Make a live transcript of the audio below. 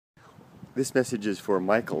This message is for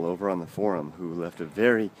Michael over on the forum, who left a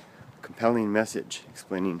very compelling message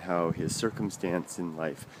explaining how his circumstance in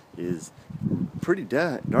life is pretty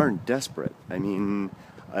darn desperate. I mean,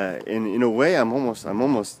 in a way, I'm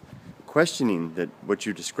almost questioning that what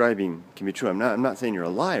you're describing can be true. I'm not saying you're a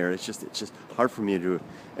liar. It's just hard for me to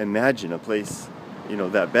imagine a place,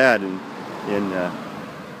 that bad in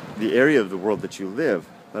the area of the world that you live.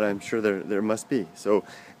 But I'm sure there must be. So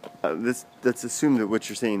let's assume that what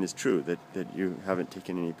you're saying is true, that you haven't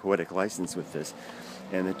taken any poetic license with this,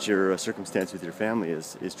 and that your circumstance with your family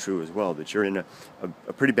is true as well, that you're in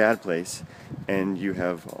a pretty bad place, and you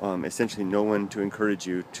have essentially no one to encourage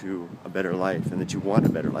you to a better life, and that you want a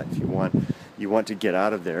better life. You want to get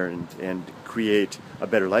out of there and create a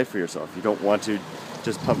better life for yourself. You don't want to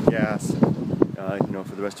just pump gas,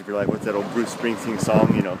 for the rest of your life. What's that old Bruce Springsteen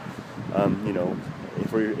song?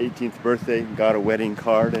 For your 18th birthday, got a wedding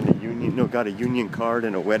card and got a union card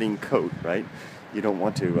and a wedding coat, right? You don't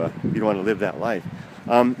want to live that life.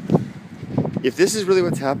 If this is really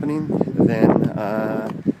what's happening, then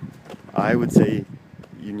I would say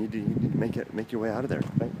you need to make your way out of there,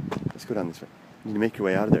 right? Let's go down this way. You need to make your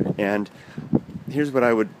way out of there. And here's what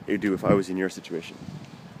I would do if I was in your situation.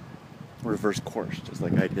 Reverse course, just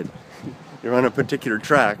like I did. You're on a particular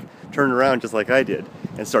track, turn around just like I did,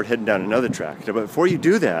 and start heading down another track. But before you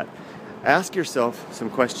do that, ask yourself some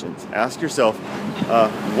questions. Ask yourself,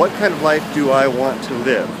 what kind of life do I want to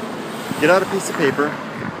live? Get out a piece of paper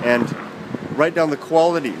and write down the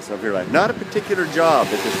qualities of your life. Not a particular job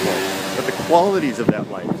at this point, but the qualities of that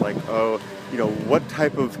life. Like, what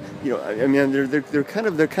type of, they're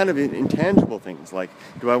kind of intangible things. Like,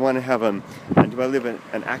 do I want to have do I live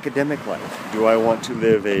an academic life? Do I want to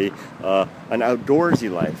live an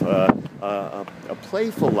outdoorsy life, a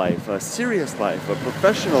playful life, a serious life, a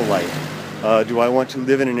professional life? Do I want to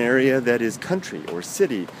live in an area that is country or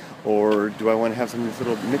city, or do I want to have some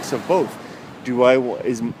little mix of both?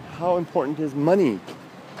 How important is money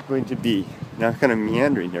going to be? Now, kind of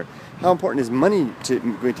meandering here. How important is money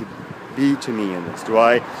going to be to me in this? Do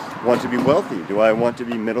I want to be wealthy? Do I want to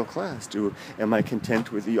be middle class? Am I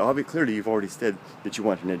content with clearly you've already said that you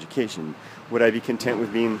want an education. Would I be content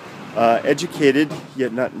with being educated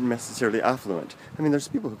yet not necessarily affluent? I mean, there's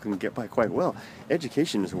people who can get by quite well.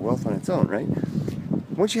 Education is a wealth on its own, right?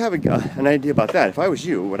 Once you have an idea about that, if I was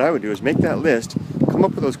you, what I would do is make that list, come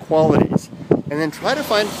up with those qualities, and then try to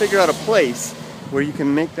figure out a place where you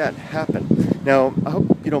can make that happen. Now, I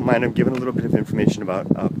hope you don't mind. I'm giving a little bit of information about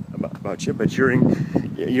you, but you're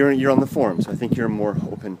on the forum, so I think you're more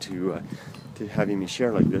open to having me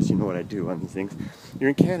share like this. You know what I do on these things. You're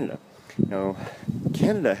in Canada. Now,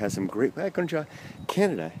 Canada has some great.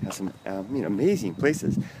 Canada has some amazing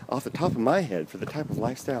places. Off the top of my head, for the type of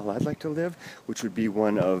lifestyle I'd like to live, which would be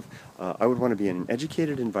one of I would want to be in an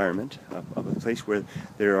educated environment, of a place where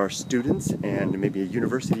there are students and maybe a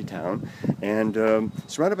university town, and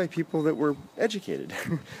surrounded by people that were educated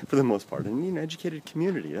for the most part, and educated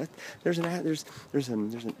community. There's an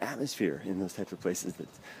atmosphere in those types of places that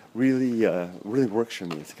really works for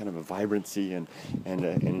me. It's kind of a vibrancy and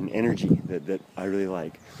an energy that I really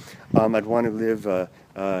like. I'd want to live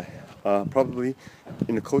probably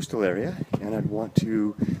in a coastal area, and I'd want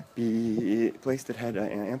to be a place that had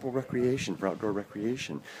ample recreation for outdoor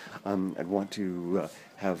recreation. I'd want to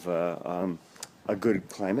have a good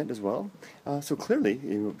climate as well. So clearly,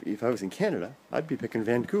 if I was in Canada, I'd be picking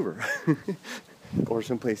Vancouver. Or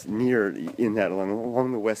someplace near in that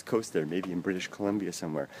along the west coast there, maybe in British Columbia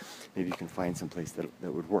somewhere. Maybe you can find some place that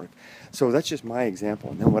would work. So that's just my example.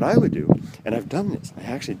 And then what I would do, and I've done this, I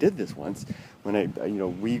actually did this once when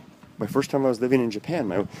my first time I was living in Japan,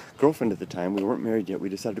 my girlfriend at the time, we weren't married yet, we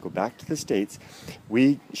decided to go back to the States.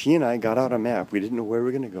 She and I got out a map. We didn't know where we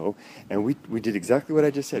were going to go, and we did exactly what I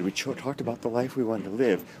just said. We talked about the life we wanted to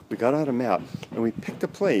live. We got out a map, and we picked a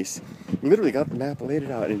place, literally got the map, laid it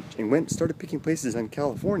out, and started picking places in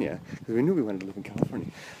California, because we knew we wanted to live in California,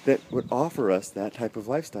 that would offer us that type of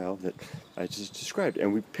lifestyle that I just described.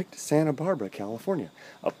 And we picked Santa Barbara, California,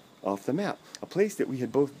 off the map, a place that we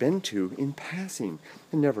had both been to in passing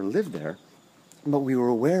and never lived there, but we were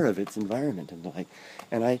aware of its environment and like.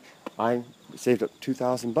 And I saved up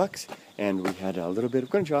 $2,000, and we had a little bit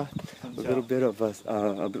of a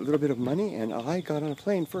little bit of money, and I got on a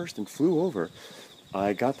plane first and flew over.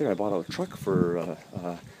 I got there. I bought a truck for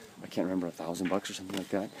I can't remember, $1,000 or something like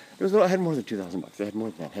that. I had more than $2,000. I had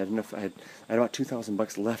more than that. I had about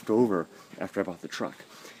 $2,000 left over after I bought the truck.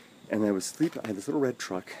 And I had this little red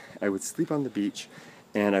truck. I would sleep on the beach,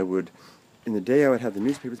 and in the day I would have the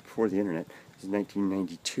newspapers before the internet. This is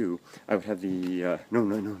 1992. I would have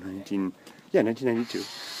Yeah, 1992.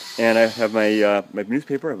 And I have my my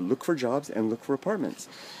newspaper. I would look for jobs and look for apartments.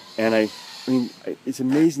 And I mean, it's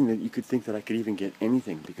amazing that you could think that I could even get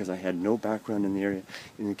anything because I had no background in the area,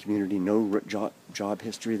 in the community, no job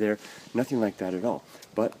history there, nothing like that at all.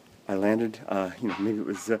 But I landed, you know, maybe it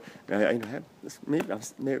was,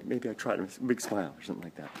 maybe I tried a big smile or something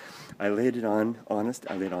like that. I laid on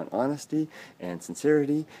honesty and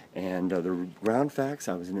sincerity and the ground facts.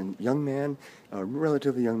 I was a young man, a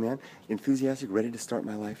relatively young man, enthusiastic, ready to start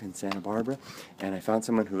my life in Santa Barbara, and I found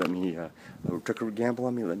someone who let me, took a gamble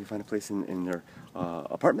on me, let me find a place in their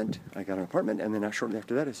apartment. I got an apartment, and then shortly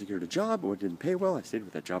after that I secured a job. It didn't pay well. I stayed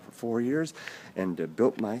with that job for 4 years and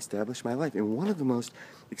established my life in one of the most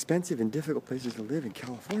expensive and difficult places to live in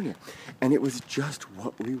California. And it was just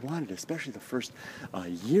what we wanted, especially the first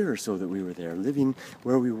year or so that we were there, living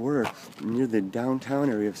where we were near the downtown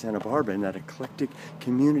area of Santa Barbara in that eclectic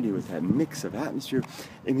community with that mix of atmosphere.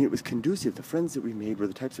 I mean, it was conducive. The friends that we made were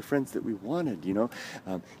the types of friends that we wanted, you know,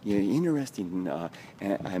 interesting,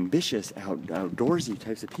 ambitious, outdoorsy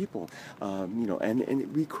types of people, you know,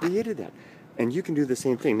 and we created that. And you can do the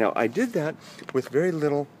same thing. Now, I did that with very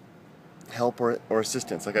little help or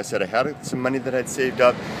assistance. Like I said, I had some money that I'd saved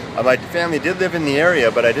up. My family did live in the area,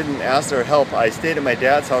 but I didn't ask their help. I stayed at my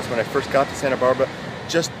dad's house when I first got to Santa Barbara,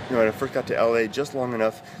 when I first got to LA, just long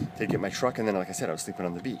enough to get my truck, and then, like I said, I was sleeping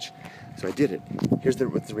on the beach. So I did it. Here's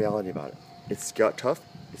what's the reality about it. It's got tough,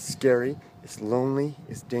 it's scary, it's lonely,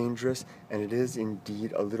 it's dangerous, and it is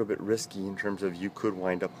indeed a little bit risky in terms of you could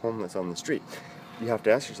wind up homeless on the street. You have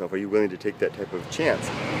to ask yourself, are you willing to take that type of chance?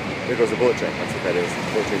 There goes the bullet train, that's what that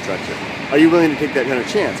is, bullet train structure. Are you willing to take that kind of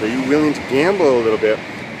chance? Are you willing to gamble a little bit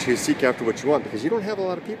to seek after what you want? Because you don't have a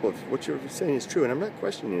lot of people if what you're saying is true, and I'm not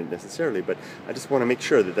questioning it necessarily, but I just want to make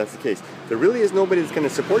sure that that's the case. There really is nobody that's going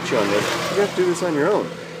to support you on this. You have to do this on your own.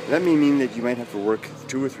 And that may mean that you might have to work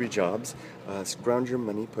 2 or 3 jobs, scrounge your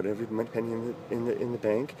money, put every penny in the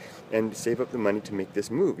bank, and save up the money to make this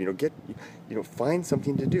move. You know, find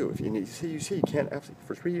something to do. If you say you can't,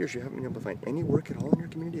 for 3 years you haven't been able to find any work at all in your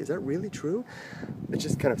community. Is that really true? It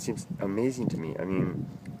just kind of seems amazing to me. I mean,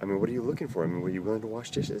 what are you looking for? I mean, were you willing to wash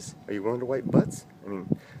dishes? Are you willing to wipe butts? I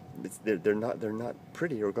mean, they're not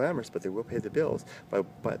pretty or glamorous, but they will pay the bills. By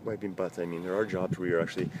wiping butts, I mean there are jobs where you're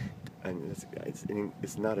actually, I mean,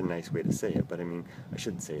 it's not a nice way to say it, but I mean, I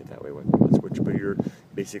shouldn't say it that way, wiping butts, but you're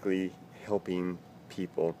basically helping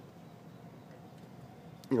people,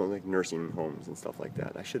 you know, like nursing homes and stuff like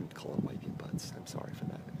that. I shouldn't call it wiping butts. I'm sorry for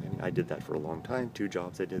that. I mean, I did that for a long time. 2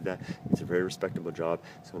 jobs I did that. It's a very respectable job.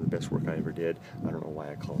 Some of the best work I ever did. I don't know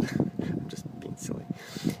why I call it. I'm just being silly.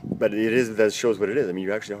 But it is, that shows what it is. I mean,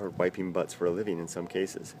 you actually are wiping butts for a living in some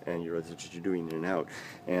cases, and that's what you're doing in and out.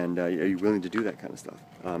 And are you willing to do that kind of stuff?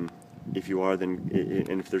 If you are, then,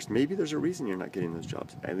 and if there's a reason you're not getting those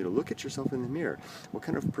jobs. I mean, look at yourself in the mirror. What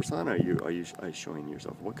kind of persona are you showing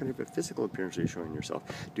yourself? What kind of a physical appearance are you showing yourself?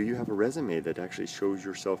 Do you have a resume that actually shows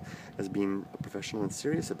yourself as being a professional and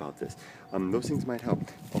serious about this? Those things might help.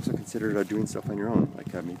 Also consider doing stuff on your own,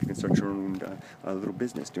 like maybe you can start your own little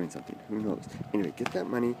business doing something. Who knows? Anyway, get that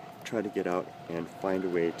money, try to get out, and find a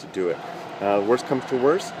way to do it. Worst comes to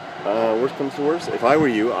worst. If I were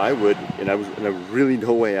you, I would, and I really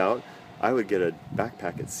no way out, I would get a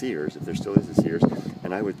backpack at Sears, if there still is a Sears,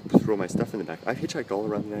 and I would throw my stuff in the back. I've hitchhiked all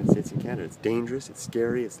around the United States and Canada. It's dangerous, it's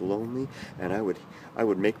scary, it's lonely, and I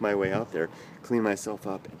would make my way out there, clean myself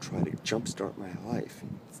up, and try to jumpstart my life.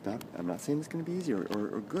 I'm not saying it's going to be easy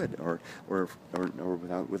or good or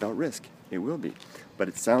without risk. It will be, but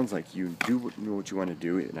it sounds like you do know what you want to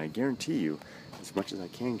do, and I guarantee you, as much as I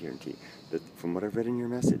can guarantee, that from what I've read in your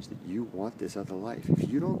message, that you want this other life. If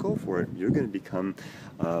you don't go for it, you're going to become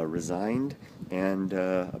resigned and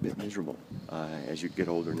a bit miserable as you get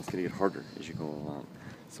older, and it's going to get harder as you go along.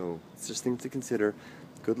 So it's just things to consider.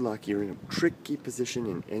 Good luck. You're in a tricky position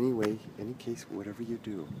in any way, any case, whatever you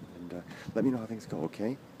do. And let me know how things go,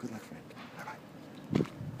 okay? Good luck, friend. Bye-bye.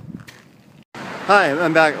 Hi,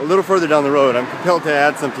 I'm back a little further down the road. I'm compelled to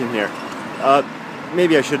add something here.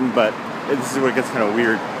 Maybe I shouldn't, but this is where it gets kind of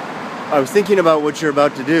weird. I was thinking about what you're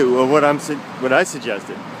about to do, or what I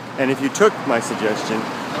suggested. And if you took my suggestion,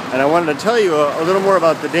 and I wanted to tell you a little more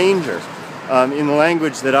about the dangers in the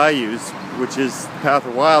language that I use, which is path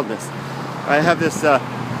of wildness. I have this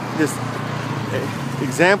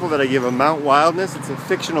example that I give of Mount Wildness. It's a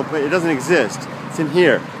fictional place. It doesn't exist. It's in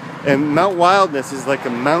here. And Mount Wildness is like a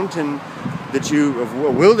mountain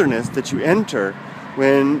a wilderness that you enter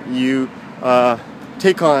when you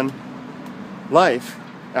take on life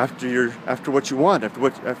after what you want,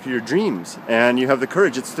 after your dreams, and you have the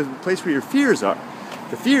courage. It's the place where your fears are,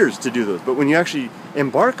 the fears to do those. But when you actually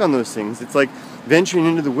embark on those things, it's like venturing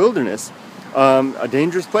into the wilderness a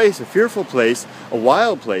dangerous place, a fearful place, a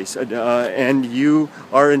wild place, and you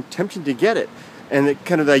are attempting to get it. And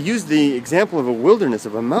I use the example of a wilderness,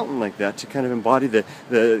 of a mountain like that, to kind of embody to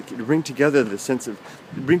bring together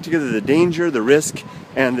the danger, the risk,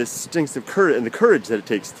 and the instinctive courage and the courage that it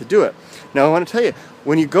takes to do it. Now, I want to tell you,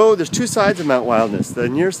 when you go, there's two sides of Mount Wildness, the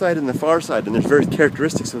near side and the far side, and there's various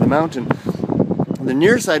characteristics of the mountain. The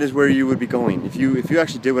near side is where you would be going if you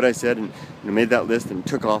actually did what I said and made that list and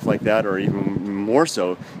took off like that, or even more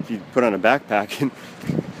so, if you put on a backpack and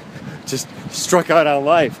just struck out on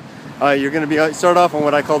life. You're going to start off on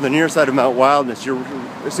what I call the near side of Mount Wildness.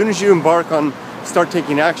 As soon as you start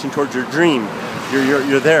taking action towards your dream,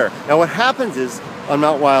 you're there. Now, what happens is on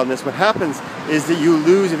Mount Wildness, what happens is that you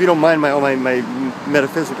lose. If you don't mind my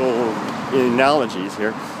metaphysical analogies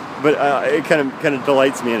here, but it kind of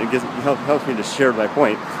delights me and it helps me to share my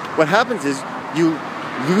point. What happens is you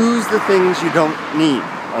lose the things you don't need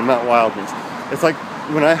on Mount Wildness. It's like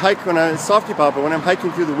when I'm softypapa, when I'm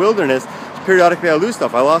hiking through the wilderness. Periodically I lose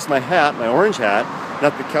stuff. I lost my hat, my orange hat,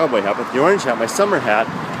 not the cowboy hat, but the orange hat, my summer hat,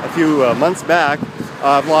 a few months back.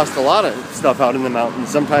 I've lost a lot of stuff out in the mountains.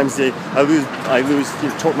 Sometimes I lose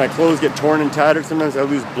my clothes get torn and tattered. Sometimes I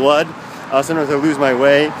lose blood. Sometimes I lose my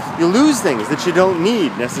way. You lose things that you don't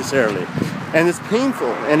need necessarily. And it's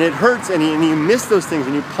painful and it hurts and you miss those things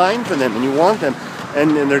and you pine for them and you want them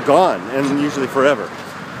and they're gone, and usually forever.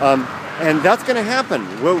 And that's going to happen.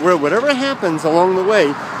 Whatever happens along the way,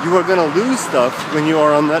 you are going to lose stuff when you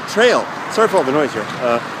are on that trail. Sorry for all the noise here,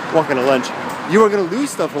 walking to lunch. You are going to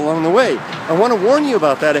lose stuff along the way. I want to warn you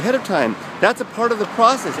about that ahead of time. That's a part of the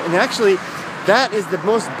process. And actually, that is the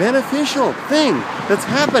most beneficial thing that's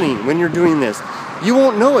happening when you're doing this. You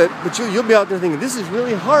won't know it, but you'll be out there thinking, this is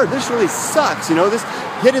really hard. This really sucks. This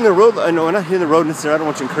hitting the road. No, not hitting the road necessarily. I don't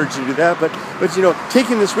want to encourage you to do that. But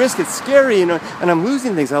taking this risk, it's scary. And I'm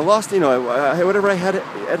losing things. I lost. Whatever I had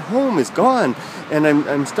at home is gone, and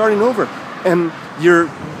I'm starting over. And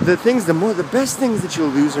the best things that you'll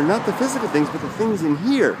lose are not the physical things, but the things in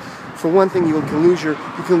here. For one thing, you can lose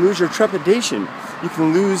your trepidation. You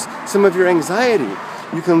can lose some of your anxiety.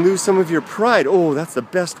 You can lose some of your pride. Oh, that's the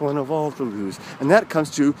best one of all to lose. And that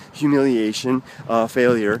comes to humiliation,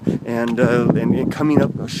 failure, and coming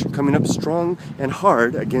up strong and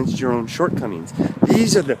hard against your own shortcomings.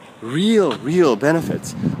 These are the real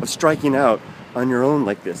benefits of striking out on your own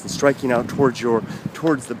like this, and striking out towards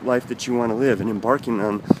the life that you want to live, and embarking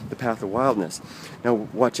on the path of wildness. Now,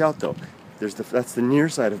 watch out though. That's the near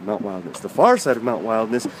side of Mount Wildness. The far side of Mount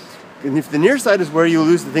Wildness. And if the near side is where you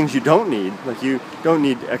lose the things you don't need, like you don't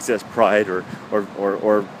need excess pride or a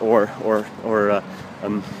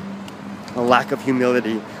lack of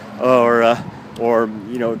humility or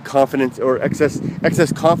confidence or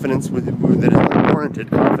excess confidence that is unwarranted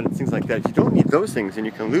confidence, things like that. If you don't need those things, and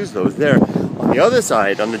you can lose those there. On the other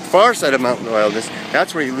side, on the far side of Mountain Wildness,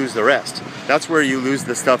 that's where you lose the rest. That's where you lose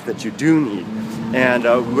the stuff that you do need. And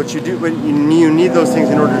what you do when you need those things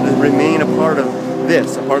in order to remain a part of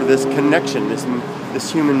this connection, this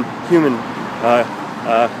human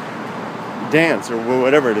dance, or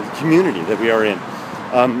whatever it is, community that we are in.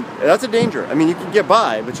 That's a danger. I mean, you can get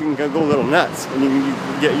by, but you can go a little nuts, and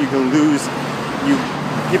you can lose.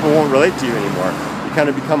 People won't relate to you anymore. You kind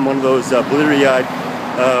of become one of those bleary-eyed,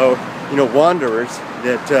 wanderers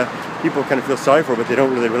that people kind of feel sorry for, but they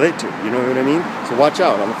don't really relate to. You know what I mean? So watch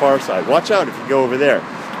out on the far side. Watch out if you go over there.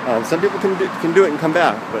 Some people can do it and come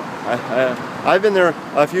back, but I've been there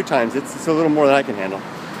a few times. It's a little more than I can handle.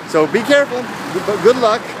 So be careful. Good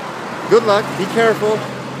luck. Good luck. Be careful.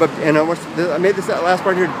 But I made this last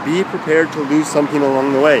part here. Be prepared to lose something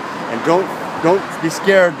along the way, and don't be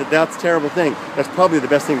scared that that's a terrible thing. That's probably the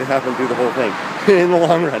best thing to happen through the whole thing in the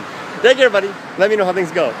long run. Take care, buddy. Let me know how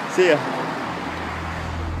things go. See ya.